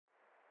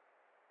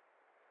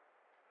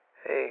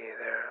Hey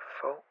there,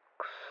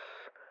 folks.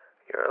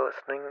 You're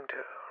listening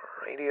to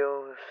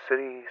Radio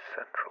City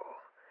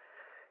Central,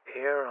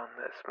 here on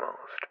this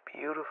most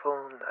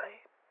beautiful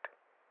night.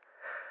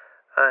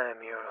 I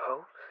am your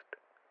host,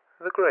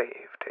 the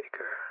Grave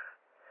Taker,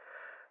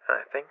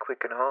 and I think we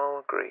can all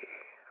agree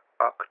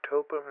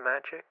October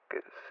magic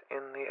is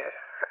in the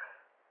air.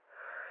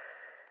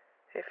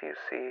 If you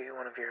see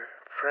one of your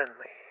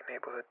friendly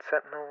neighborhood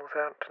sentinels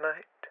out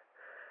tonight,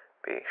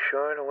 be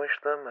sure to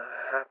wish them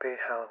a happy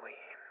Halloween.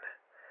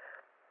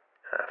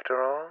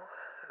 After all,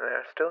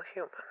 they're still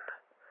human.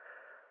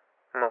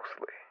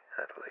 Mostly,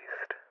 at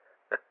least.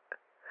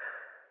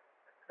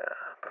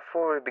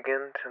 Before we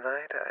begin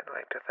tonight, I'd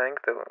like to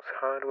thank those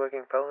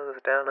hard-working fellows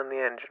down in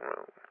the engine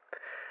room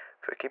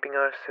for keeping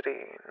our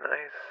city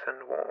nice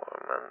and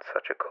warm on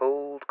such a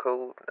cold,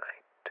 cold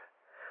night.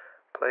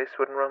 Place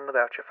wouldn't run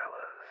without you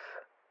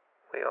fellas.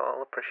 We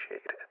all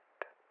appreciate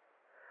it.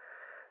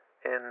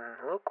 In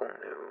local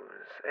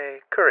news,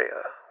 a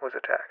courier was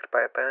attacked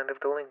by a band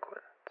of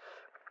delinquents,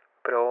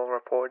 but all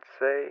reports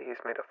say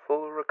he's made a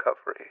full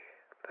recovery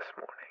this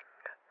morning,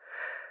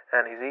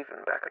 and he's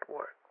even back at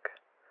work.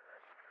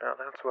 Now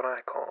that's what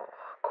I call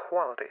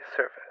quality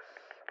service.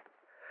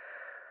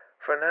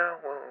 For now,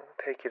 we'll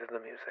take you to the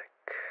music.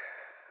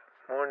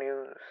 More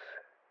news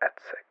at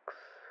 6.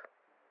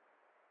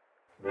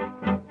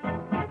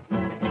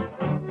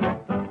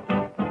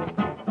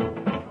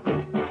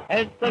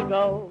 It's the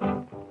ghost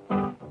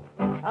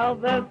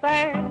of the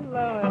St.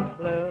 Louis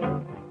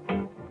Blues,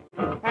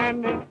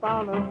 and it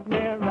follows me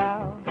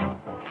around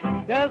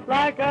just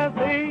like a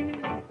thief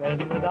in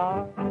the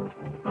dark.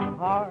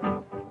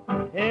 Heart,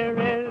 here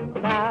is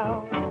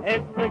now.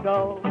 It's the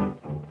ghost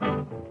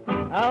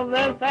of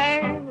the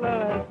St.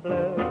 Louis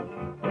Blues.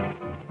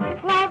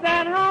 Love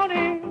that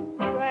haunting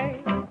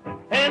train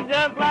is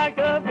just like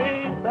a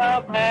piece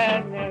of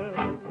bad news.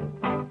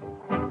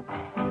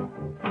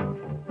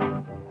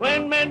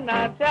 When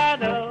midnight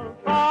shadows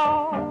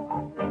fall,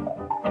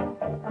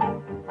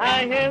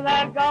 I hear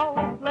that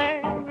ghost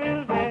play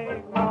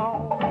music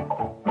long.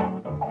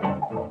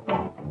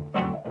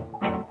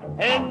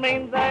 It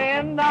means the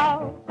end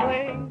of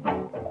swing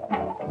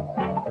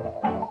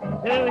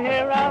to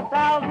hear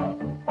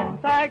 1,000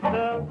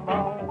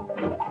 saxophones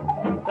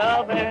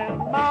dub and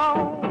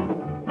moan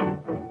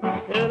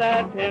to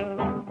that tune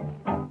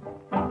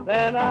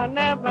that I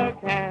never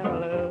can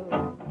lose.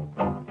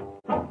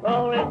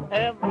 For it's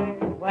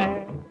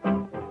everywhere,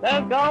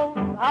 the ghost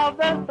of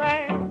the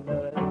St.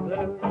 Louis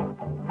Blues.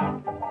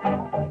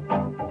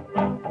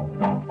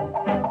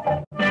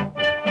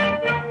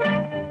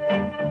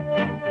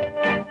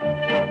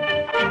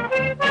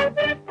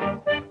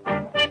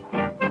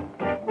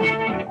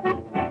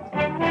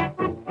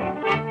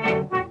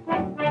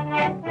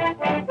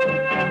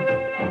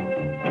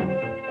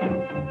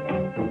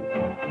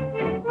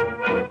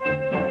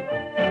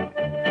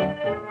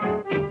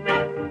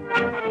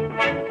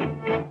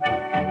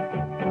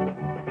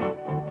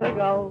 The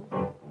ghost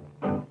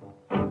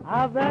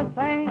of the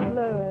St.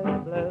 Louis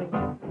Blues,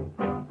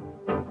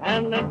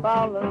 and it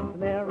follows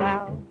me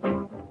around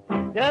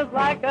just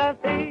like a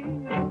thief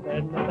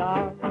in the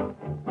dark.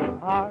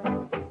 Heart,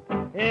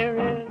 here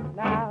is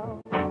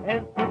now.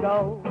 It's the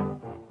ghost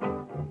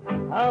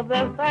of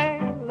the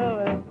St.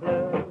 Louis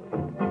Blues.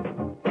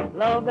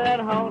 Love that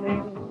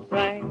haunting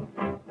string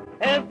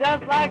is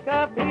just like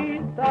a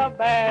piece of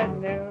bad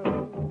news.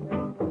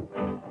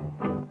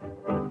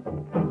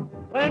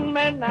 When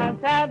midnight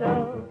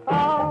shadows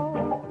fall,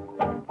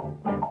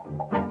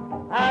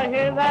 I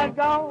hear that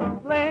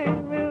ghost play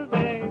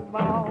music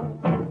long.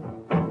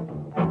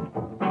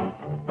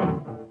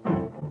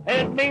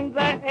 It means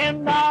the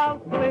end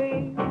of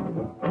sleep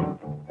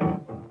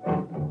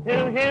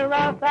to hear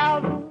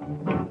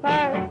 1,000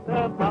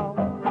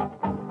 saxophones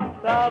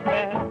stop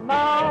and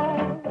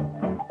moan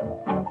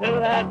to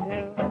that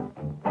tune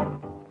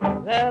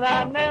that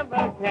I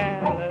never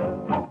can lose.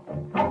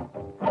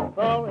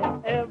 For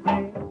it's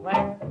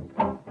everywhere,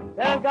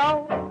 the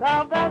ghost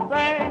of the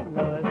St.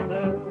 Louis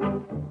Blues.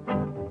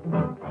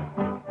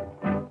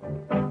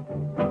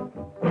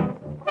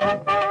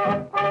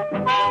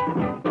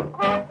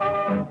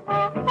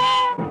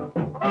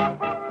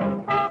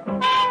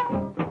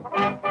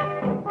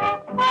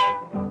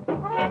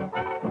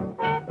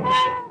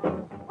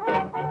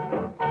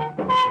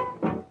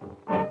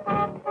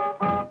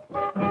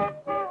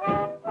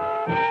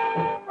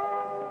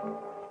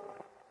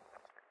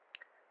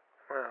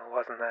 Well,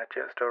 wasn't that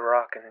just a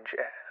rockin'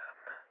 jam?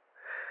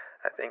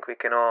 I think we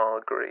can all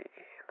agree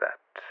that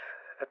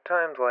at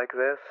times like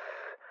this,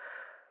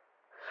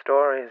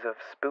 stories of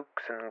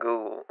spooks and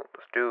ghouls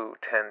do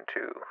tend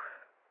to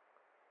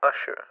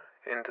usher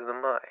into the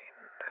mind.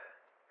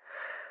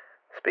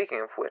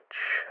 Speaking of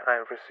which,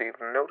 I've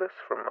received notice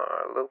from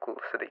our local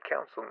city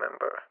council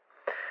member.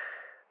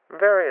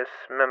 Various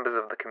members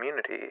of the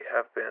community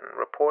have been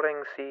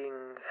reporting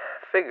seeing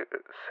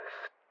figures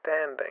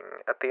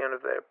standing at the end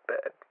of their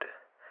bed.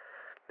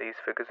 These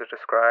figures are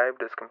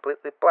described as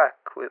completely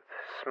black with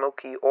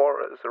smoky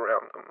auras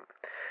around them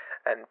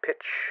and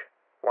pitch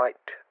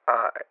white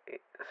eyes.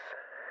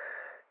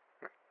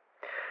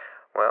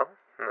 Well,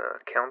 the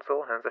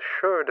council has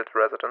assured its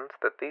residents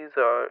that these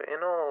are,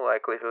 in all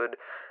likelihood,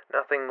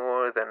 nothing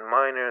more than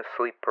minor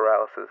sleep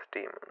paralysis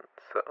demons,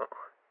 so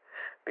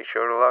be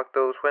sure to lock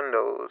those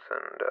windows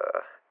and,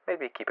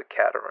 maybe keep a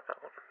cat around.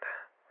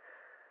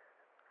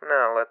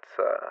 Now let's,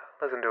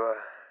 listen to a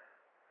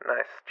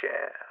nice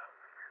jam.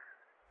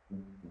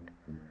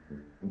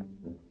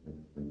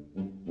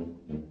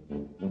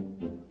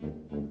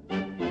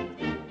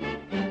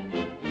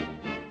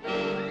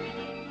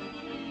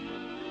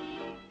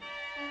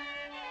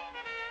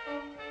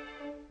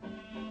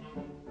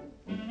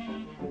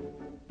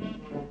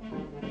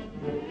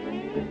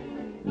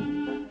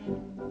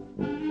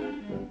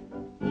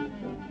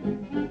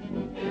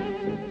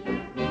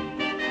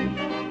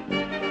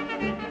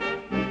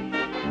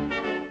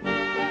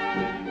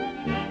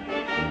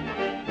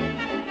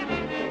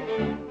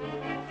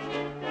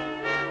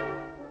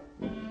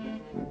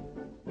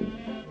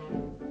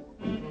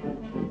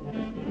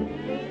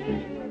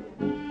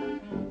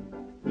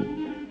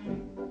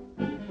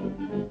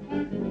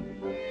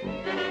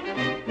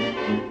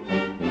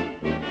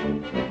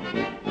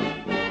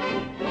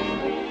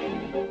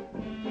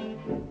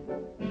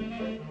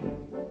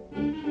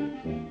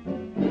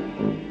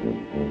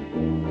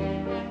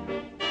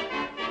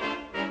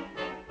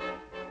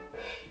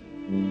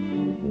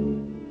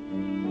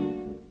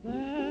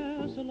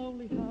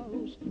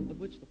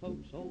 The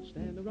folks all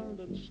stand around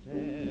and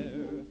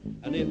stare.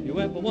 And if you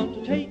ever want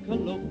to take a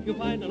look, you'll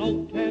find an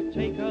old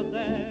caretaker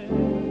there.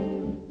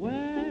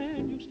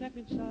 When you step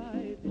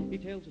inside, he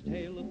tells a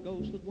tale of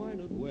ghosts that whine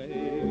and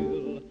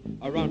wail,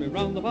 running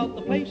round about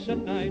the place at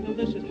night, and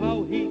this is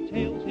how he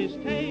tells his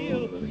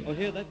tale. Oh,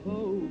 hear that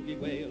bogey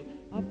wail,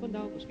 up and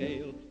down the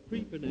scale,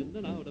 creeping in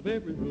and out of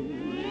every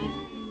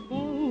room.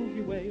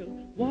 Bogey wail,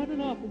 what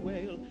an awful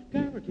wail,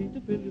 guaranteed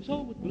to fill your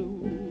soul with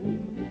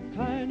gloom.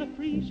 Kind of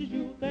freezes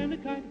you, then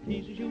it kind of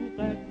teases you,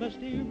 that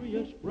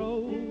mysterious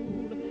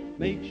road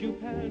makes you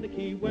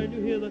panicky when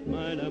you hear that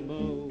minor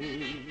moan.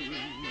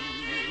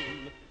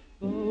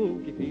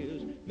 Bogey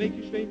fears make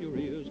you strain your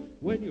ears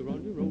when you're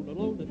on your own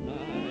alone at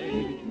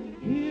night.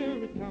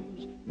 Here it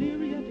comes,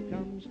 nearer yet it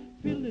comes,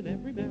 filling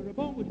every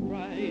marrow with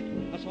fright.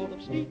 A sort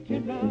of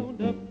sneaking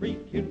round, a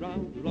freaking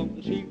round, you long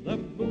to see the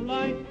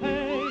moonlight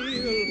pale.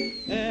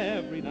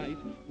 Every night,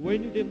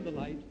 when you dim the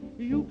light,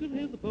 you can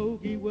hear the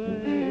bogey wail.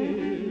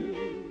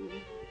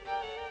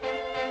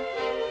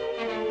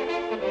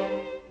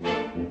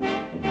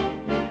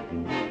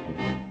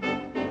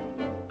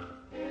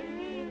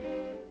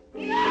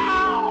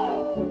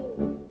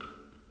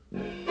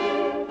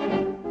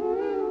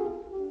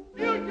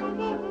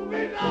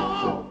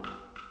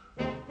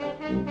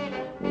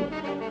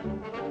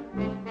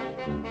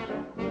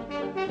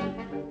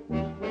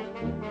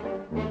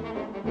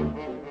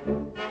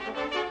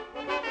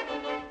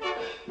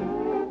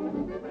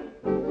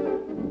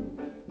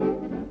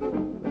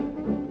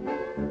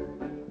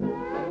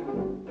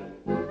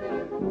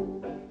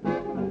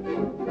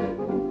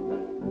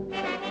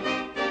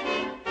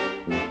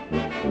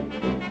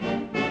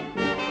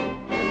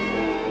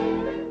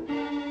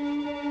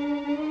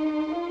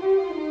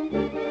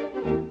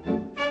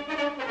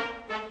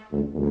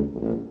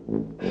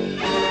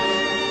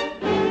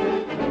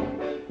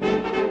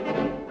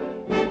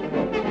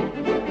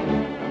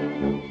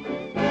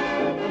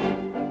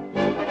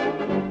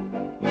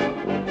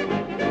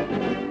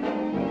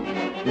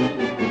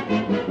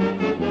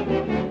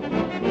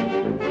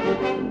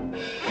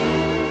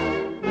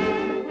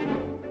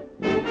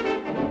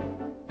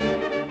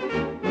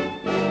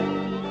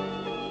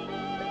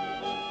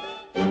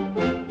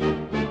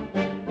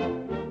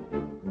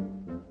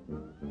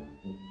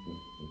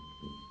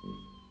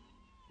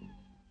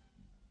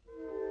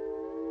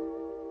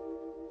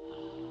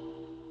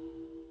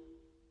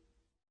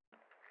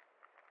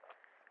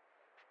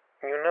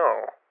 You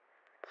know,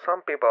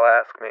 some people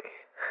ask me,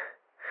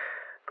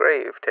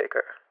 Grave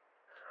Taker,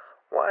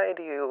 why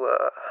do you,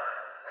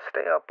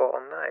 stay up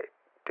all night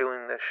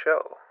doing this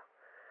show?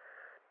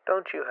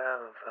 Don't you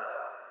have,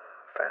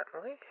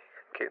 family?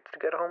 Kids to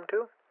get home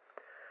to?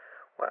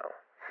 Well,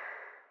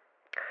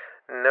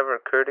 never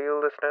occurred to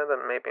you, listener,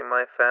 that maybe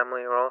my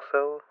family are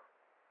also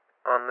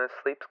on this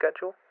sleep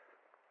schedule?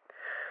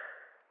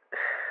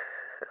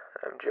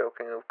 I'm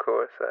joking, of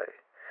course.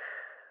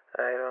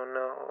 I don't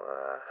know,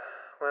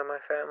 where my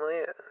family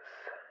is.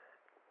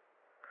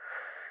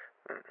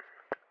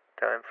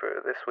 Time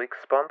for this week's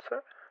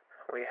sponsor.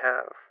 We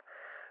have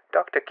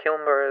Dr.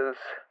 Kilmer's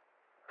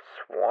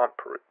Swamp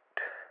Root.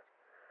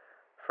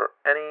 For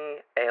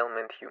any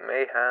ailment you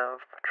may have,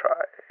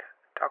 try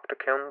Dr.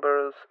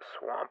 Kilmer's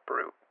Swamp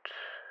Root.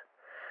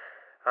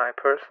 I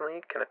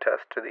personally can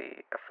attest to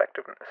the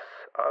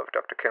effectiveness of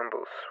Dr.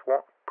 Kimball's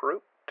Swamp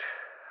Root.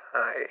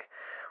 I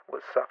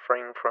was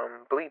suffering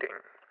from bleeding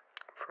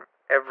from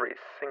every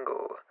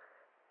single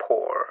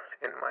pore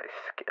in my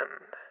skin.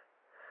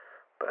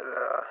 But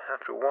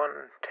after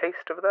one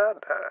taste of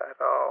that,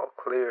 it all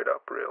cleared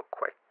up real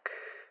quick.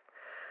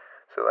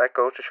 So that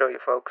goes to show you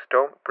folks,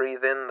 don't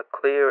breathe in the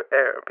clear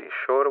air. Be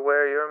sure to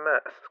wear your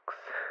masks.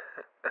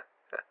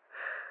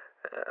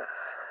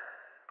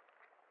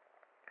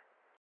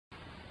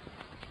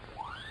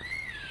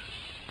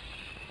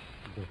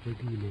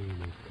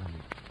 boogeyman is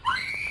coming.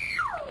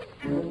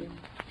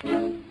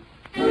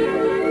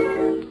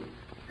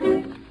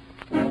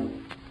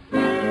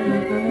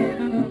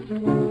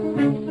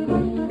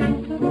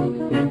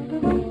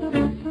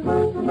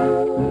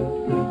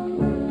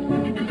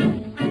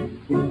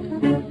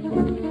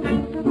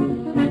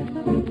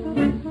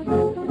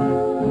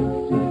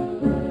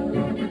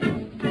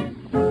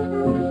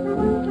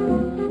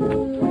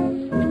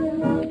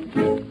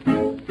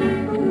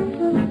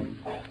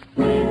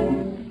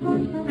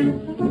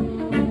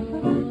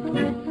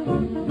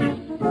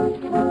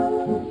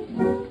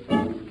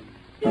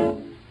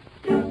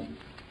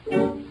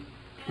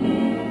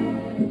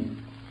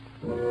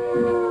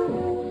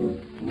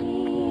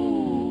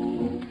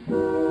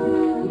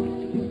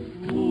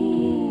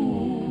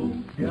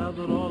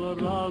 Gather all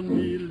around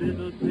me,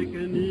 little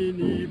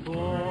pickaninny boys.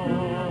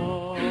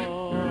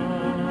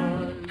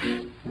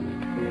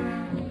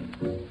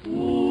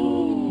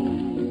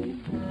 Ooh,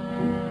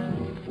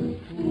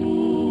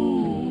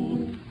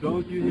 ooh,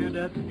 don't you hear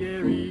that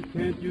scary?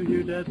 Can't you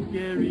hear that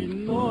scary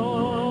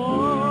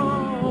noise?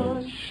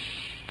 Shh.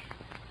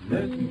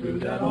 Listen to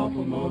that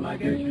awful moan. I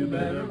guess you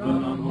better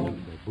run on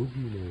home. The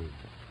boogeyman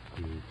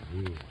is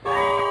here.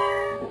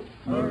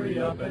 Hurry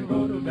up and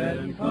go to bed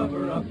and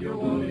cover up your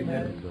woolly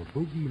head. The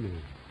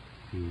boogeyman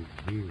is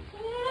here.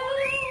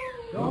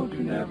 Don't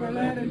you never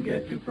let him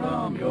get you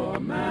from your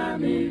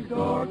mammy's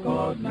door,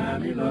 'cause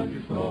mammy loves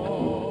you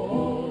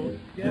so.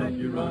 Yes,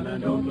 you run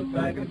and don't look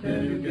back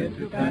until you get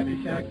to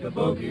Patty Shack. The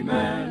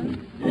boogeyman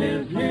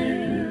is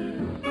here.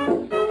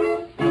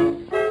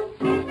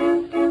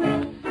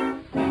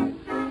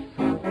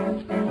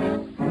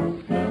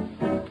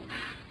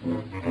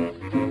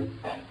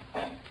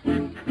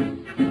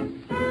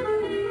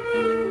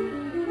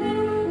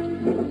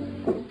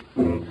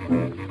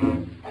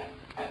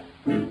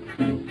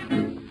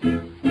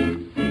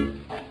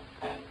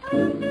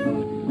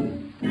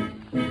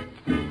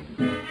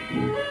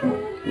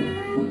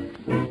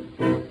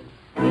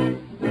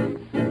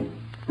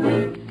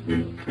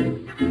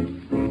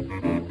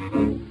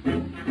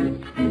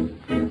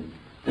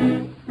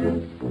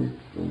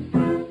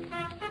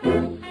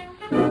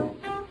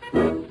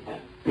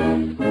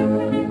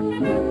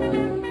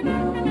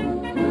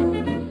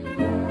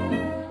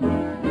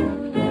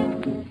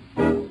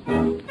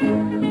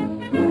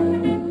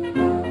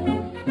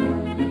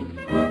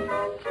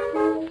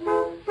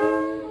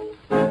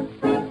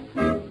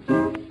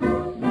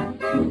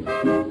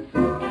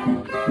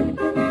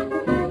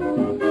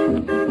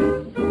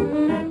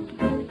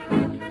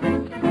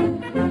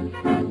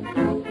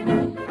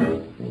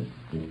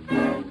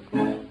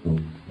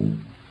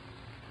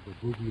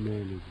 The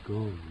boogeyman is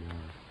gone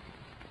now.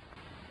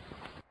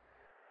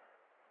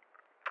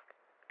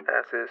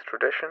 As is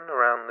tradition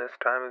around this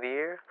time of the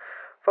year,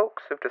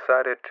 folks have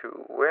decided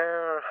to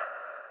wear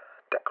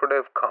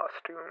decorative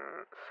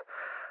costumes.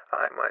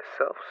 I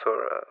myself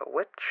saw a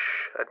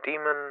witch, a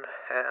demon,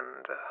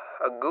 and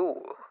a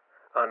ghoul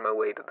on my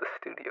way to the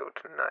studio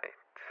tonight.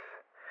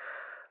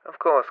 Of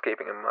course,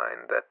 keeping in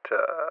mind that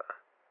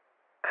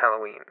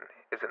Halloween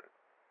isn't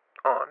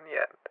on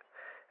yet.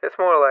 It's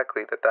more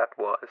likely that that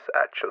was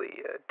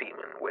actually a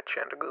demon, witch,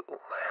 and a ghoul.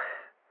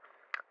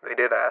 They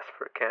did ask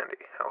for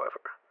candy,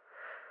 however.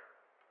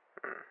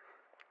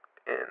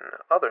 In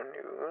other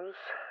news,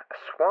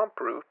 swamp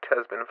root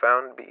has been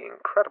found to be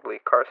incredibly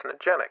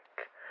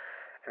carcinogenic.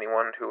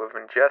 Anyone who have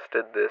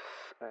ingested this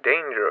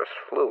dangerous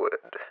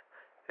fluid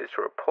is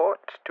to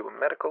report to a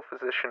medical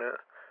physician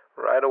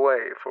right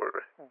away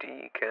for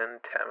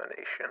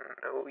decontamination.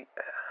 Oh yeah.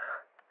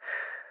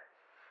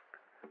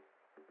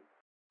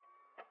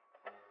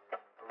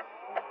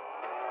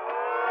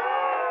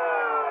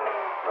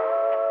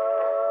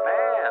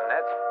 Man,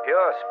 that's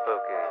pure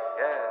spooky,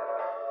 yeah.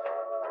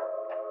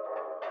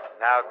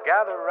 Now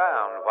gather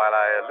round while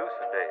I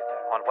elucidate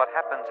on what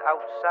happens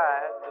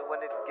outside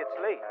when it gets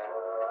late.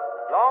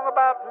 Long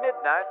about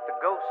midnight, the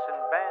ghosts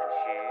and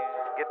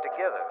banshees get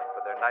together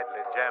for their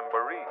nightly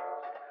jamborees.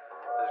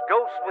 There's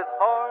ghosts with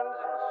horns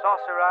and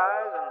saucer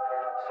eyes, and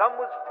some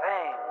with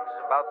fangs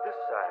about this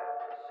size.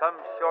 Some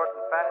short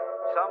and fat,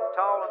 some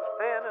tall and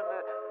thin, and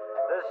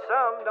there's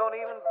some don't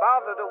even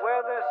bother to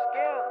wear their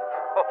skin.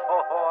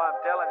 Oh, I'm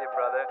telling you,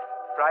 brother,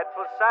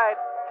 frightful sight.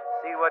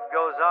 See what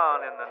goes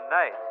on in the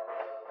night.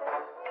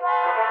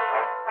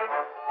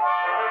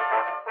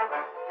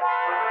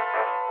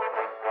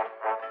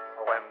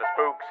 When the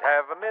spooks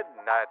have a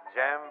midnight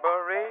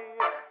jamboree,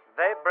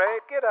 they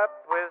break it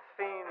up with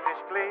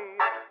fiendish glee.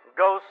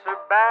 Ghosts are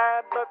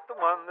bad, but the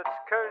one that's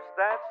cursed,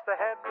 that's the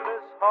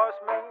headless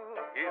horseman.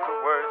 He's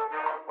the worst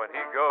when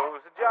he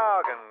goes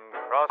jogging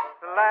across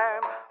the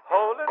land,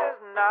 holding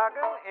his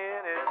noggin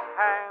in his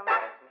hand.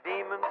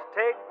 Demons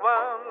take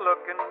one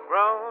look and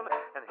groan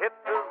and hit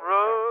the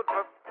road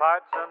for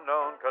parts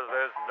unknown, 'cause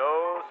there's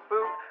no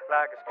spook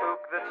like a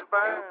spook that's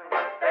burned.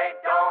 They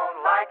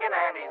don't like him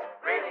and he's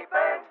really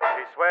burned.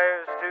 He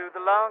swears to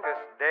the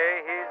longest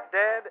day he's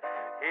dead,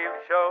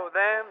 he'll show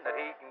them that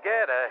he can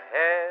get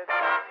ahead.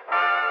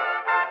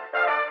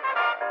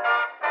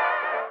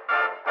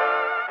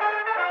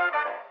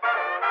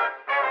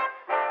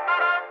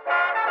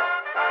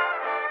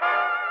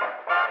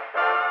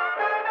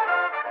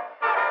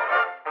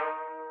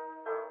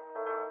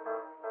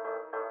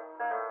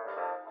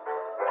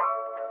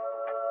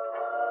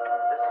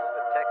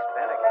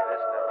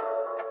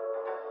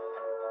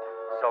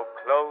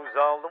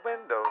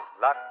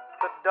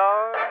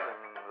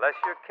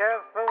 Unless you're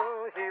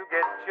careful, he'll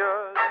get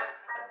yours.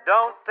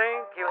 Don't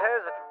think he'll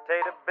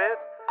hesitate a bit,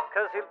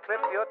 'cause he'll clip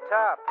your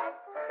top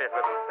if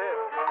it'll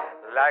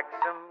fit. Like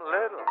some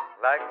little,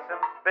 like some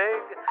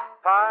big,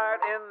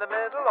 part in the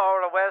middle,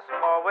 or a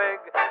Westmore wig.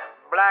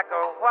 Black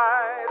or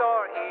white,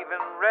 or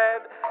even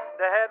red,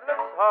 the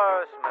headless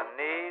horseman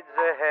needs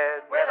a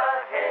head. With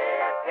a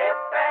hip, hip,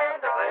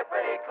 and a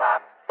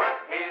clippity-clop,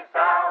 he's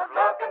out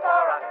looking for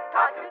a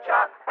tot to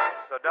chop.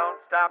 So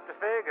don't stop to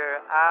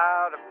figure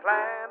out a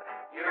plan.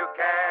 You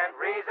can't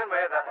reason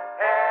with a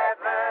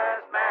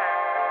headless man.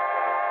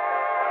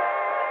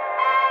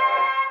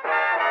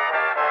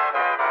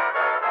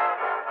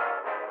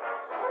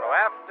 So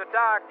after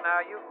dark now,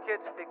 you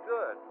kids be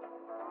good.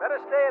 Better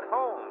stay at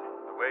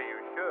home the way you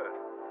should.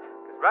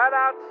 'Cause right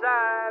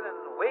outside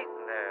and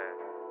waiting there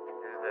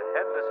is the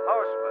headless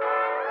horseman.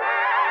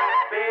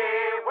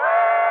 Beware!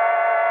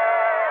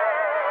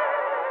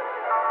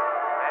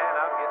 Man,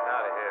 I'm getting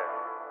out of here.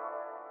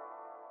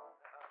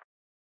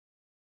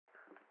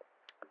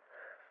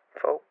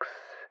 Folks,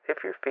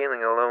 if you're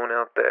feeling alone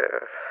out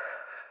there,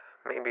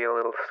 maybe a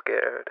little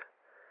scared,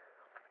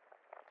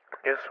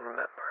 just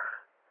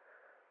remember,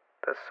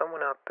 there's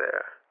someone out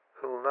there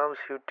who loves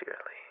you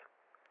dearly.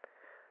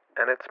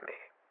 And it's me,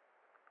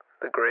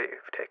 the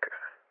grave taker.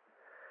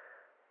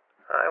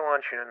 I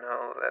want you to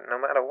know that no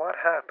matter what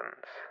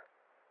happens,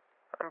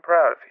 I'm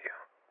proud of you.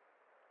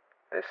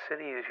 This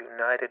city is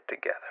united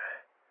together.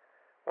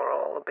 We're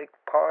all a big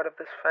part of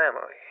this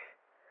family.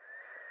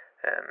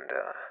 And,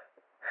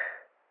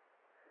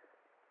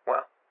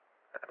 well,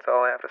 that's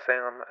all I have to say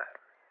on that.